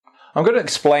I'm going to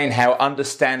explain how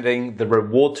understanding the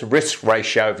reward to risk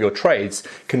ratio of your trades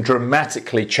can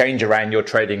dramatically change around your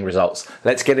trading results.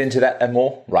 Let's get into that and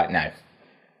more right now.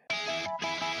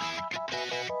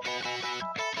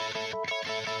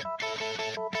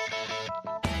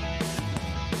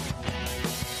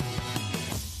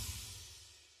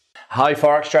 Hi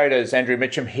Forex traders, Andrew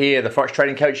Mitchum here, the Forex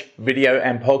Trading Coach video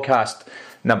and podcast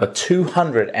number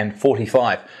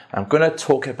 245. I'm going to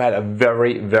talk about a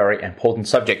very, very important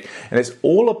subject, and it's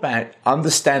all about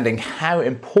understanding how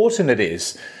important it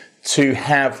is to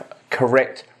have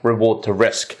correct reward to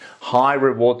risk, high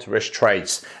reward to risk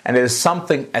trades. And it is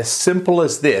something as simple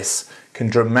as this can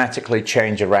dramatically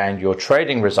change around your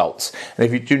trading results. And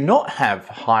if you do not have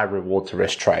high reward to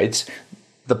risk trades,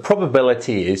 the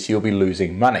probability is you'll be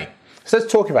losing money. So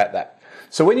let's talk about that.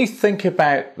 So when you think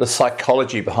about the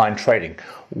psychology behind trading,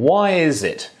 why is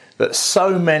it that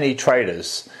so many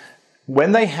traders,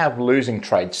 when they have losing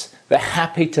trades, they're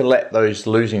happy to let those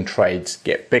losing trades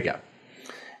get bigger?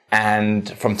 And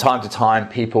from time to time,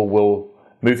 people will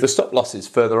move the stop losses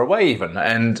further away even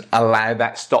and allow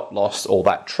that stop loss or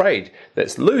that trade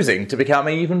that's losing to become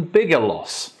an even bigger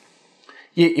loss.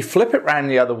 You flip it around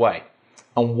the other way.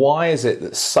 And why is it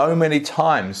that so many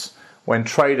times when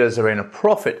traders are in a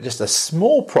profit, just a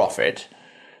small profit,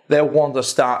 they'll want to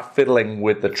start fiddling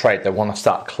with the trade. They want to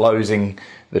start closing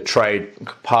the trade,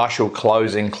 partial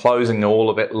closing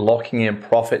all of it, locking in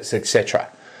profits, etc.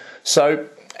 So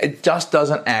it just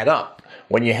doesn't add up.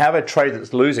 When you have a trade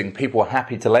that's losing, people are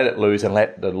happy to let it lose and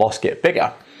let the loss get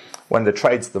bigger. When the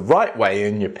trade's the right way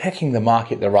and you're picking the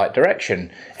market the right direction,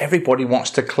 everybody wants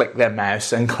to click their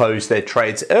mouse and close their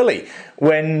trades early,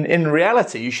 when in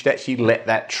reality you should actually let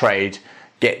that trade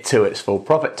get to its full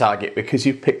profit target because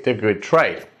you've picked a good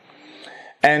trade.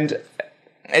 And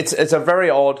it's a very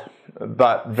odd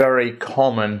but very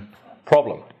common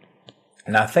problem.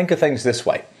 Now think of things this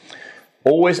way.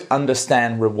 Always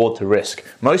understand reward to risk.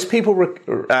 Most people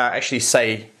actually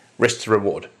say risk to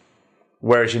reward,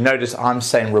 whereas you notice I'm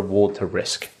saying reward to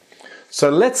risk.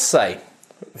 So let's say,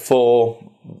 for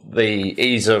the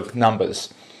ease of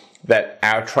numbers, that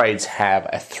our trades have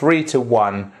a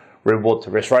 3-to-1 reward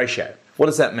to risk ratio. What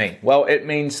does that mean? Well, it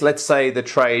means, let's say the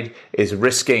trade is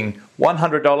risking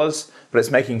 $100, but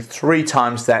it's making 3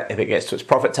 times that. If it gets to its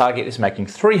profit target, it's making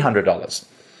 $300.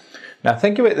 Now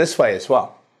think of it this way as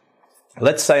well.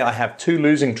 Let's say I have 2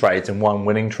 losing trades and 1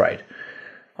 winning trade.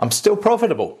 I'm still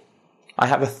profitable. I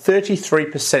have a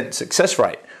 33% success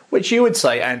rate, which you would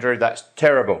say, Andrew, that's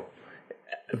terrible.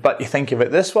 But you think of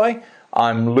it this way.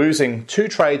 I'm losing 2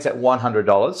 trades at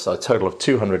 $100, so a total of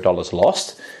 $200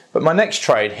 lost. But my next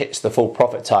trade hits the full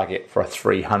profit target for a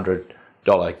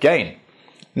 $300 gain.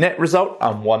 Net result,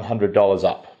 I'm $100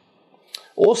 up.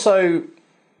 Also,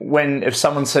 if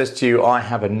someone says to you, I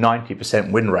have a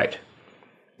 90% win rate,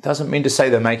 it doesn't mean to say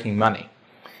they're making money.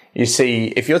 You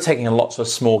see, if you're taking lots of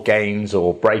small gains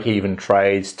or break-even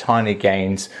trades, tiny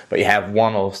gains, but you have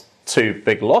 1 or 2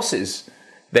 big losses,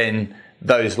 then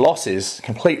those losses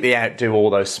completely outdo all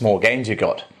those small gains you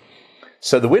got.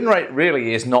 So the win rate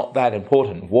really is not that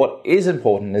important. What is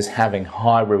important is having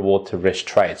high reward to risk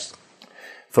trades.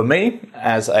 For me,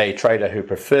 as a trader who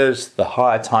prefers the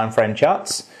higher time frame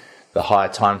charts,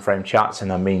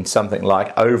 and I mean something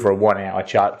like over a 1-hour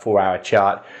chart, 4-hour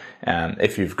chart,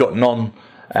 if you've got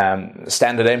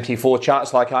standard MT4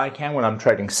 charts like I can when I'm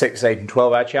trading 6, 8 and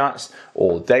 12-hour charts,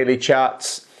 or daily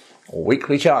charts, or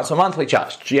weekly charts, or monthly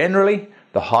charts. Generally,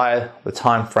 the higher the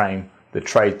time frame the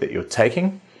trade that you're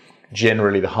taking,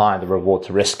 generally the higher the reward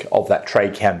to risk of that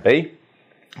trade can be.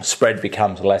 Spread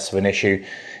becomes less of an issue,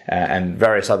 and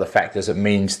various other factors. It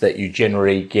means that you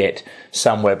generally get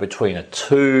somewhere between a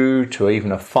 2 to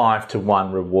even a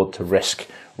 5-to-1 reward to risk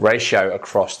ratio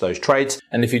across those trades.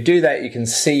 And if you do that, you can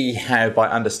see how, by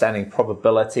understanding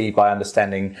probability, by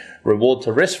understanding reward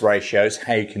to risk ratios,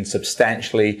 how you can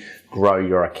substantially grow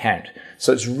your account.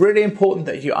 So it's really important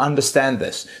that you understand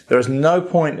this. There is no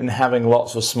point in having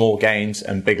lots of small gains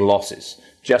and big losses.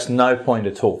 Just no point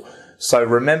at all. So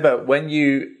remember, when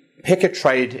you pick a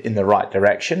trade in the right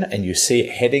direction and you see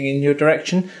it heading in your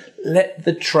direction, let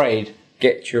the trade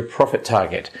get to your profit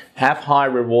target. Have high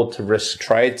reward to risk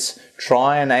trades.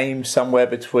 Try and aim somewhere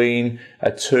between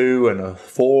a 2 and a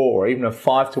 4 or even a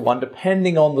 5-to-1,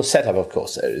 depending on the setup, of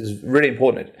course. It's really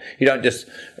important. You don't just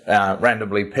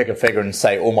randomly pick a figure and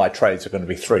say all my trades are going to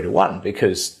be 3-to-1,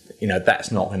 because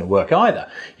that's not going to work either.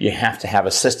 You have to have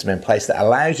a system in place that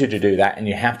allows you to do that, and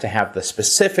you have to have the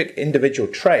specific individual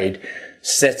trade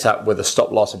set up with a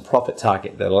stop loss and profit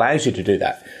target that allows you to do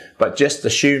that. But just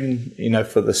assume,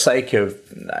 for the sake of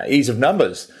ease of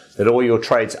numbers, that all your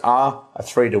trades are a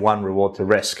 3-to-1 reward to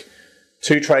risk.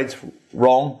 2 trades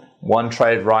wrong, 1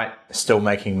 trade right, still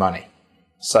making money.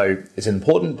 So it's an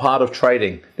important part of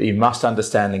trading that you must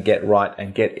understand and get right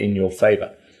and get in your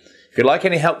favor. If you'd like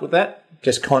any help with that,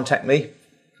 just contact me,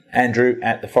 Andrew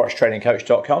at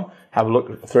theforextradingcoach.com. Have a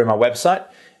look through my website,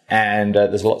 and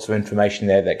there's lots of information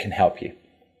there that can help you.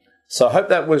 So I hope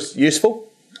that was useful.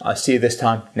 I'll see you this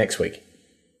time next week.